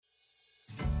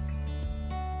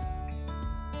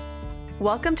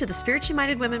Welcome to the Spiritually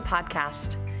Minded Women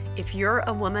podcast. If you're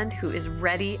a woman who is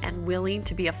ready and willing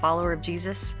to be a follower of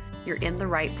Jesus, you're in the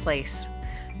right place.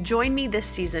 Join me this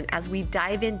season as we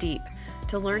dive in deep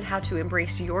to learn how to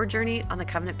embrace your journey on the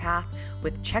covenant path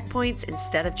with checkpoints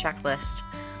instead of checklists.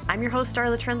 I'm your host,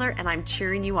 Darla Trindler, and I'm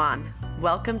cheering you on.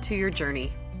 Welcome to your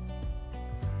journey.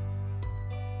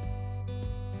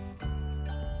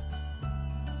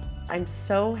 I'm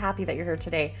so happy that you're here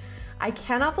today. I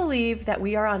cannot believe that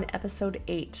we are on episode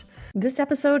 8. This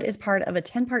episode is part of a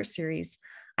 10-part series.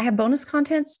 I have bonus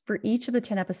contents for each of the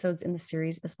 10 episodes in the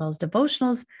series, as well as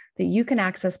devotionals that you can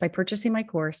access by purchasing my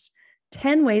course,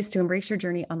 10 Ways to Embrace Your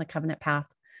Journey on the Covenant Path.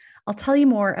 I'll tell you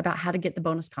more about how to get the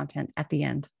bonus content at the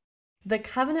end. The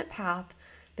covenant path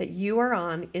that you are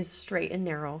on is straight and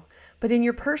narrow, but in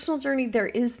your personal journey, there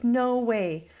is no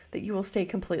way that you will stay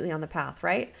completely on the path,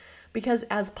 right? Because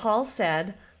as Paul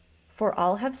said, for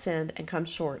all have sinned and come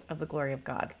short of the glory of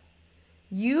God.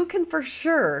 You can for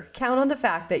sure count on the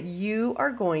fact that you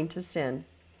are going to sin.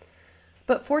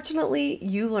 But fortunately,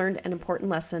 you learned an important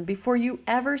lesson before you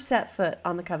ever set foot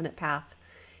on the covenant path.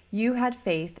 You had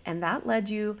faith, and that led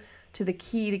you to the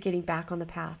key to getting back on the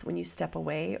path when you step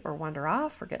away or wander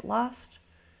off or get lost.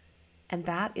 And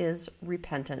that is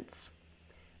repentance.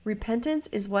 Repentance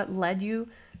is what led you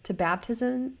to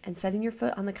baptism and setting your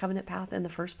foot on the covenant path in the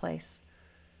first place.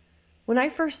 When I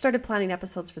first started planning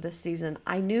episodes for this season,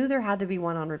 I knew there had to be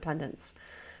one on repentance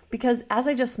because, as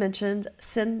I just mentioned,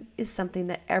 sin is something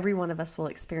that every one of us will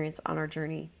experience on our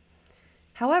journey.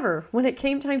 However, when it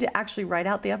came time to actually write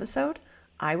out the episode,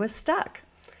 I was stuck.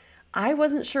 I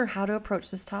wasn't sure how to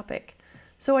approach this topic.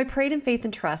 So I prayed in faith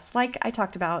and trust, like I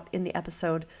talked about in the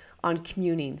episode on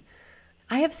communing.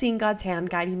 I have seen God's hand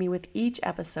guiding me with each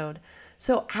episode.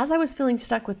 So as I was feeling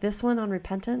stuck with this one on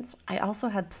repentance, I also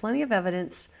had plenty of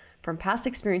evidence from past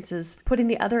experiences putting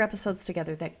the other episodes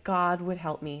together that God would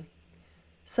help me.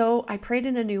 So I prayed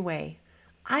in a new way.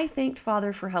 I thanked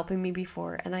Father for helping me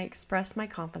before, and I expressed my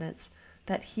confidence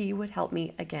that He would help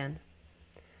me again.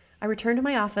 I returned to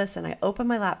my office and I opened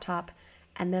my laptop,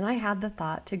 and then I had the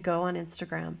thought to go on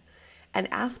Instagram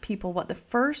and ask people what the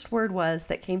first word was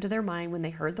that came to their mind when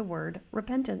they heard the word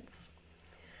repentance.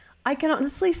 I can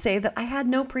honestly say that I had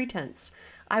no pretense.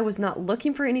 I was not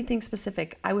looking for anything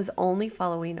specific. I was only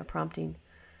following a prompting.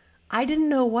 I didn't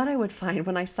know what I would find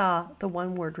when I saw the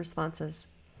one-word responses.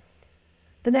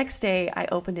 The next day, I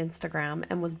opened Instagram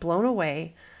and was blown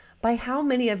away by how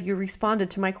many of you responded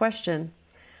to my question.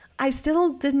 I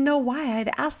still didn't know why I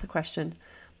had asked the question,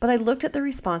 but I looked at the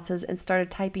responses and started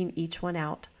typing each one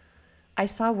out. I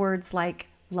saw words like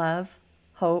love,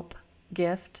 hope,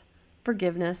 gift,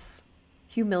 forgiveness,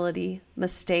 humility,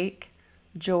 mistake,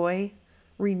 joy,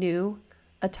 renew,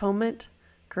 atonement,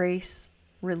 grace,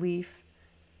 relief,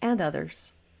 and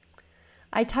others.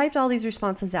 I typed all these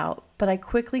responses out, but I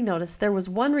quickly noticed there was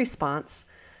one response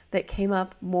that came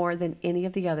up more than any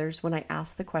of the others when I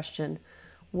asked the question,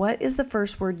 what is the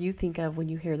first word you think of when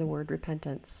you hear the word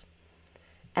repentance?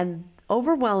 And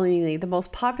overwhelmingly, the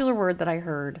most popular word that I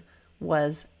heard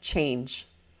was change.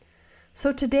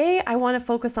 So today I want to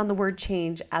focus on the word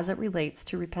change as it relates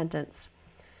to repentance.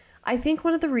 I think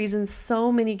one of the reasons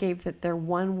so many gave that their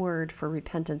one word for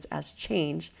repentance as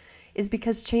change is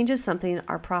because change is something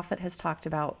our prophet has talked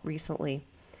about recently.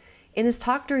 In his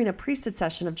talk during a priesthood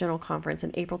session of General Conference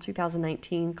in April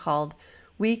 2019 called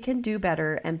We Can Do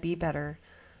Better and Be Better,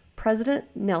 President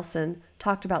Nelson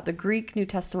talked about the Greek New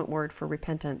Testament word for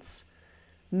repentance,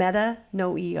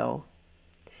 metanoeo.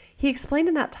 He explained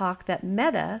in that talk that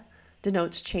meta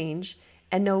denotes change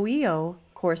and noeo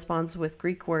corresponds with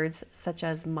Greek words such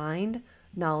as mind,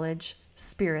 knowledge,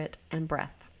 spirit, and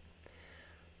breath.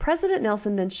 President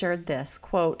Nelson then shared this,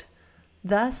 quote,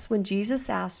 thus, when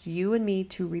Jesus asked you and me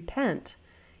to repent,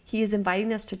 He is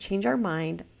inviting us to change our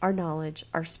mind, our knowledge,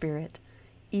 our spirit,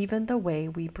 even the way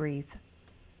we breathe,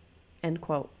 end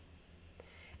quote.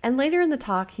 And later in the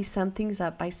talk, he summed things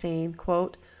up by saying,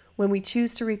 quote, when we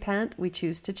choose to repent, we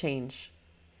choose to change,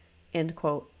 end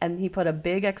quote. And he put a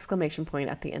big exclamation point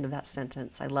at the end of that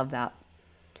sentence. I love that.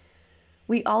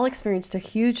 We all experienced a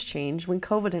huge change when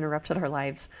COVID interrupted our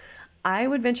lives. I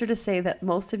would venture to say that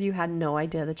most of you had no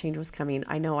idea the change was coming.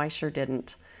 I know I sure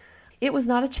didn't. It was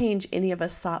not a change any of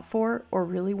us sought for or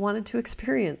really wanted to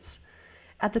experience.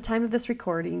 At the time of this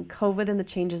recording, COVID and the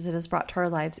changes it has brought to our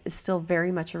lives is still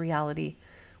very much a reality.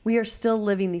 We are still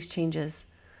living these changes.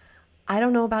 I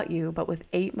don't know about you, but with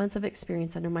 8 months of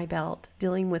experience under my belt,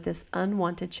 dealing with this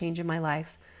unwanted change in my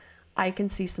life, I can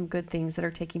see some good things that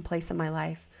are taking place in my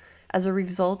life as a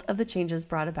result of the changes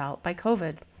brought about by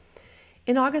COVID.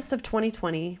 In August of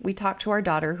 2020, we talked to our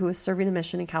daughter who was serving a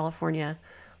mission in California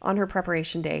on her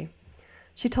preparation day.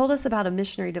 She told us about a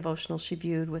missionary devotional she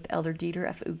viewed with Elder Dieter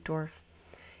F. Uchtdorf.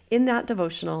 In that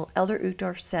devotional, Elder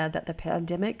Uchtdorf said that the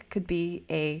pandemic could be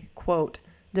a, quote,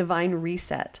 divine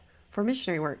reset for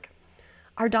missionary work.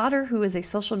 Our daughter, who is a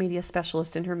social media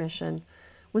specialist in her mission,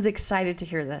 was excited to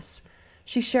hear this.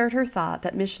 She shared her thought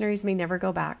that missionaries may never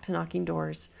go back to knocking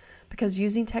doors because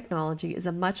using technology is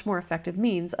a much more effective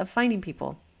means of finding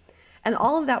people. And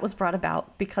all of that was brought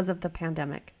about because of the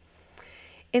pandemic.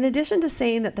 In addition to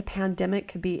saying that the pandemic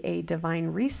could be a divine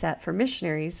reset for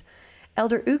missionaries,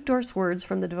 Elder Uchtdorf's words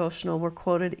from the devotional were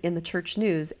quoted in the church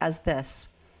news as this,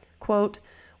 quote,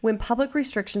 when public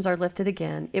restrictions are lifted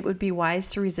again, it would be wise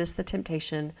to resist the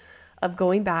temptation of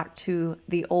going back to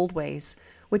the old ways,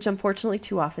 which unfortunately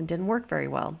too often didn't work very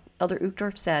well. Elder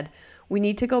Uchtdorf said, we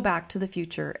need to go back to the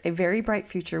future, a very bright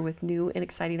future with new and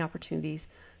exciting opportunities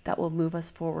that will move us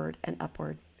forward and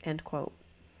upward, end quote.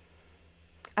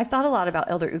 I've thought a lot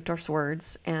about Elder Uchtdorf's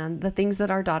words and the things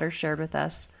that our daughter shared with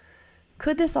us.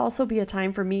 Could this also be a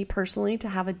time for me personally to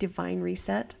have a divine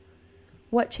reset?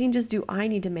 What changes do I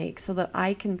need to make so that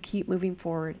I can keep moving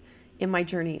forward in my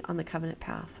journey on the covenant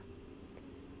path?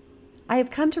 I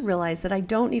have come to realize that I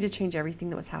don't need to change everything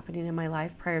that was happening in my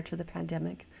life prior to the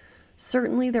pandemic.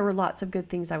 Certainly, there were lots of good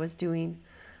things I was doing,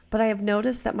 but I have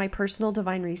noticed that my personal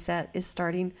divine reset is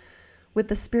starting with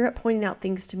the Spirit pointing out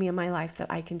things to me in my life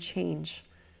that I can change.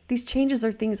 These changes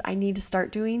are things I need to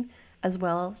start doing, as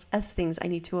well as things I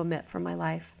need to omit from my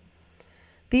life.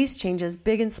 These changes,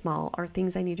 big and small, are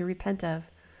things I need to repent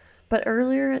of. But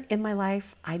earlier in my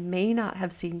life, I may not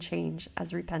have seen change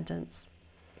as repentance.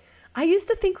 I used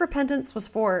to think repentance was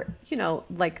for,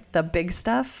 like the big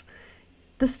stuff,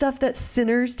 the stuff that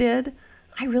sinners did.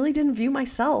 I really didn't view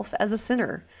myself as a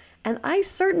sinner, and I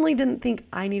certainly didn't think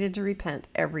I needed to repent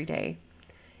every day.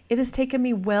 It has taken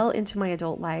me well into my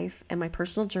adult life and my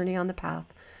personal journey on the path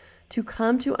to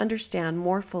come to understand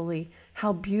more fully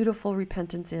how beautiful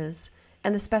repentance is,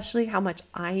 and especially how much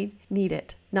I need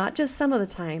it, not just some of the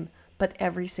time, but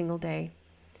every single day.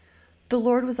 The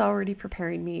Lord was already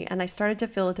preparing me, and I started to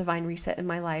feel a divine reset in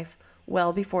my life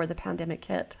well before the pandemic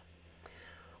hit.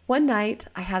 One night,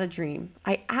 I had a dream.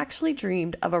 I actually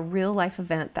dreamed of a real-life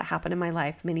event that happened in my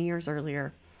life many years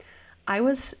earlier. I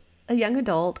was a young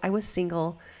adult, I was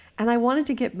single, and I wanted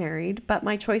to get married, but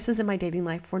my choices in my dating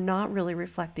life were not really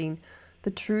reflecting the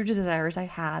true desires I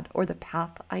had or the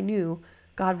path I knew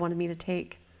God wanted me to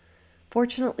take.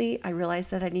 Fortunately, I realized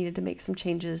that I needed to make some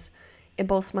changes in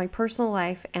both my personal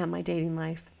life and my dating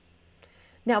life.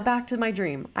 Now back to my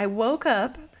dream. I woke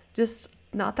up just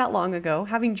not that long ago,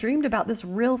 having dreamed about this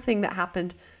real thing that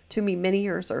happened to me many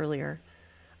years earlier.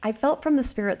 I felt from the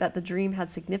Spirit that the dream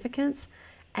had significance,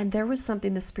 and there was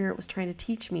something the Spirit was trying to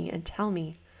teach me and tell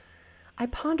me. I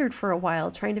pondered for a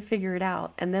while, trying to figure it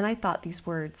out, and then I thought these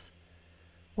words: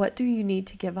 what do you need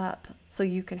to give up so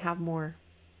you can have more?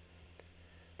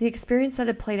 The experience that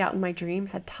had played out in my dream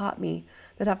had taught me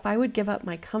that if I would give up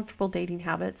my comfortable dating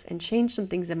habits and change some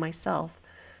things in myself,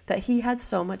 that He had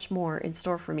so much more in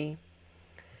store for me.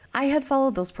 I had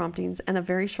followed those promptings, and a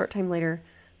very short time later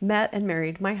met and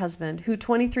married my husband, who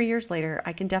 23 years later,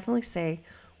 I can definitely say,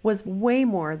 was way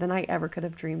more than I ever could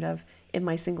have dreamed of in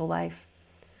my single life.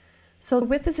 So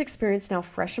with this experience now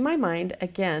fresh in my mind,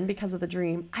 again because of the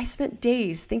dream, I spent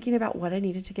days thinking about what I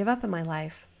needed to give up in my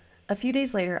life. A few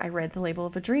days later, I read the label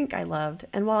of a drink I loved,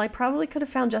 and while I probably could have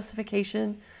found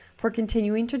justification for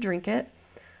continuing to drink it,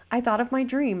 I thought of my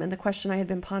dream and the question I had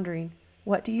been pondering: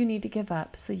 what do you need to give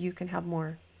up so you can have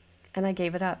more? And I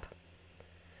gave it up.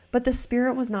 But the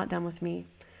Spirit was not done with me.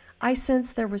 I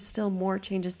sensed there was still more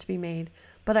changes to be made,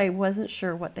 but I wasn't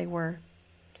sure what they were.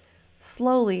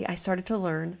 Slowly, I started to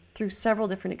learn, through several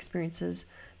different experiences,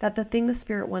 that the thing the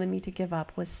Spirit wanted me to give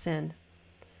up was sin.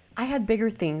 I had bigger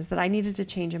things that I needed to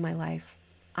change in my life.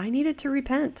 I needed to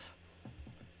repent.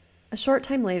 A short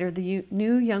time later, the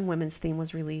new Young Women's theme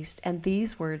was released, and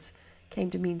these words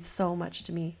came to mean so much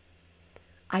to me.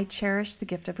 I cherish the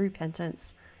gift of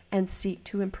repentance and seek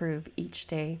to improve each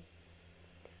day.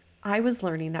 I was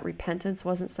learning that repentance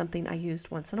wasn't something I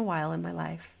used once in a while in my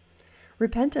life.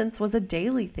 Repentance was a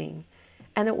daily thing,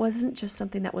 and it wasn't just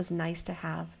something that was nice to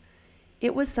have.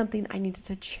 It was something I needed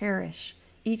to cherish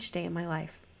each day in my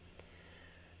life.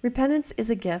 Repentance is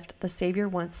a gift the Savior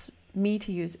wants me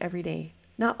to use every day,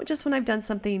 not just when I've done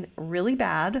something really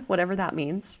bad, whatever that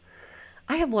means.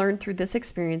 I have learned through this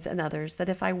experience and others that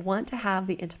if I want to have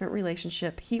the intimate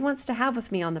relationship He wants to have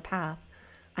with me on the path,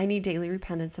 I need daily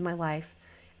repentance in my life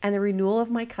and a renewal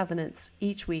of my covenants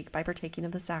each week by partaking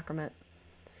of the sacrament.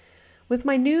 With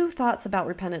my new thoughts about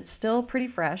repentance still pretty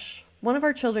fresh, one of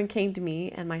our children came to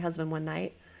me and my husband one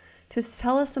night to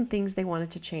tell us some things they wanted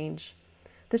to change.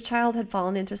 This child had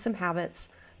fallen into some habits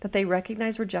that they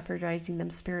recognized were jeopardizing them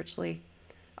spiritually.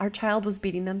 Our child was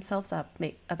beating themselves up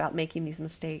about making these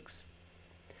mistakes.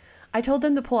 I told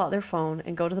them to pull out their phone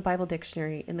and go to the Bible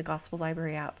dictionary in the Gospel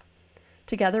Library app.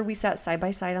 Together, we sat side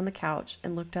by side on the couch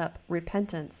and looked up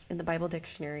repentance in the Bible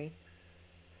dictionary.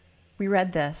 We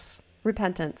read this: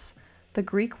 repentance, the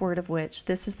Greek word of which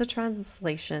this is the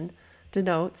translation,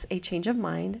 denotes a change of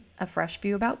mind, a fresh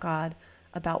view about God,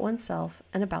 about oneself,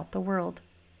 and about the world.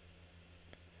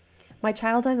 My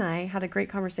child and I had a great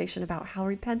conversation about how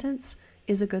repentance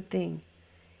is a good thing.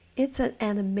 It's an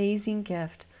amazing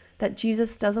gift that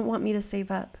Jesus doesn't want me to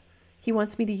save up. He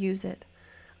wants me to use it.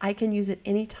 I can use it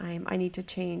anytime I need to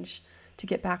change to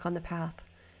get back on the path.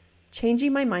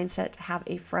 Changing my mindset to have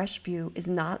a fresh view is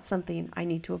not something I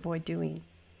need to avoid doing.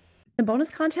 In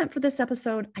bonus content for this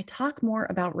episode, I talk more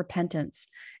about repentance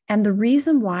and the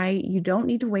reason why you don't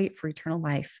need to wait for eternal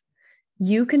life.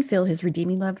 You can feel his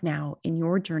redeeming love now in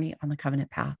your journey on the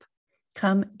covenant path.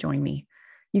 Come join me.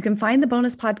 You can find the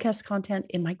bonus podcast content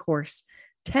in my course,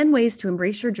 10 Ways to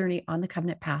Embrace Your Journey on the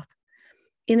Covenant Path.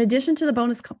 In addition to the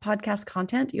bonus podcast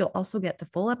content, you'll also get the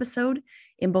full episode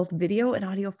in both video and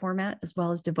audio format, as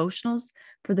well as devotionals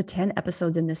for the 10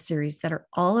 episodes in this series that are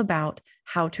all about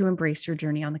how to embrace your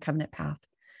journey on the covenant path.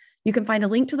 You can find a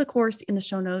link to the course in the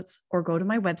show notes or go to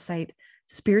my website,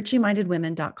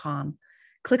 spirituallymindedwomen.com.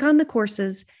 Click on the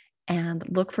courses and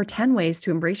look for 10 ways to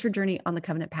embrace your journey on the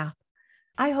covenant path.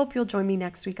 I hope you'll join me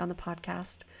next week on the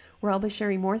podcast, where I'll be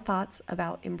sharing more thoughts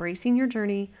about embracing your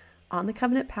journey on the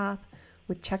covenant path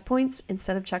with checkpoints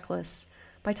instead of checklists,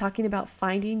 by talking about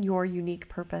finding your unique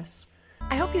purpose.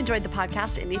 I hope you enjoyed the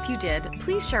podcast, and if you did,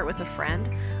 please share it with a friend.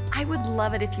 I would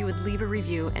love it if you would leave a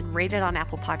review and rate it on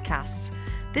Apple Podcasts.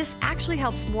 This actually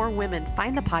helps more women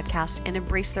find the podcast and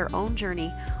embrace their own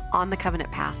journey on the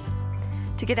covenant path.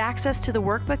 To get access to the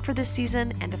workbook for this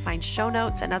season and to find show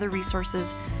notes and other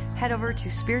resources, head over to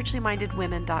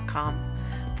spirituallymindedwomen.com.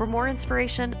 For more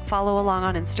inspiration, follow along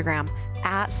on Instagram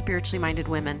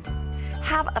 @spirituallymindedwomen.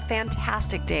 Have a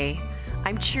fantastic day.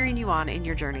 I'm cheering you on in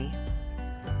your journey.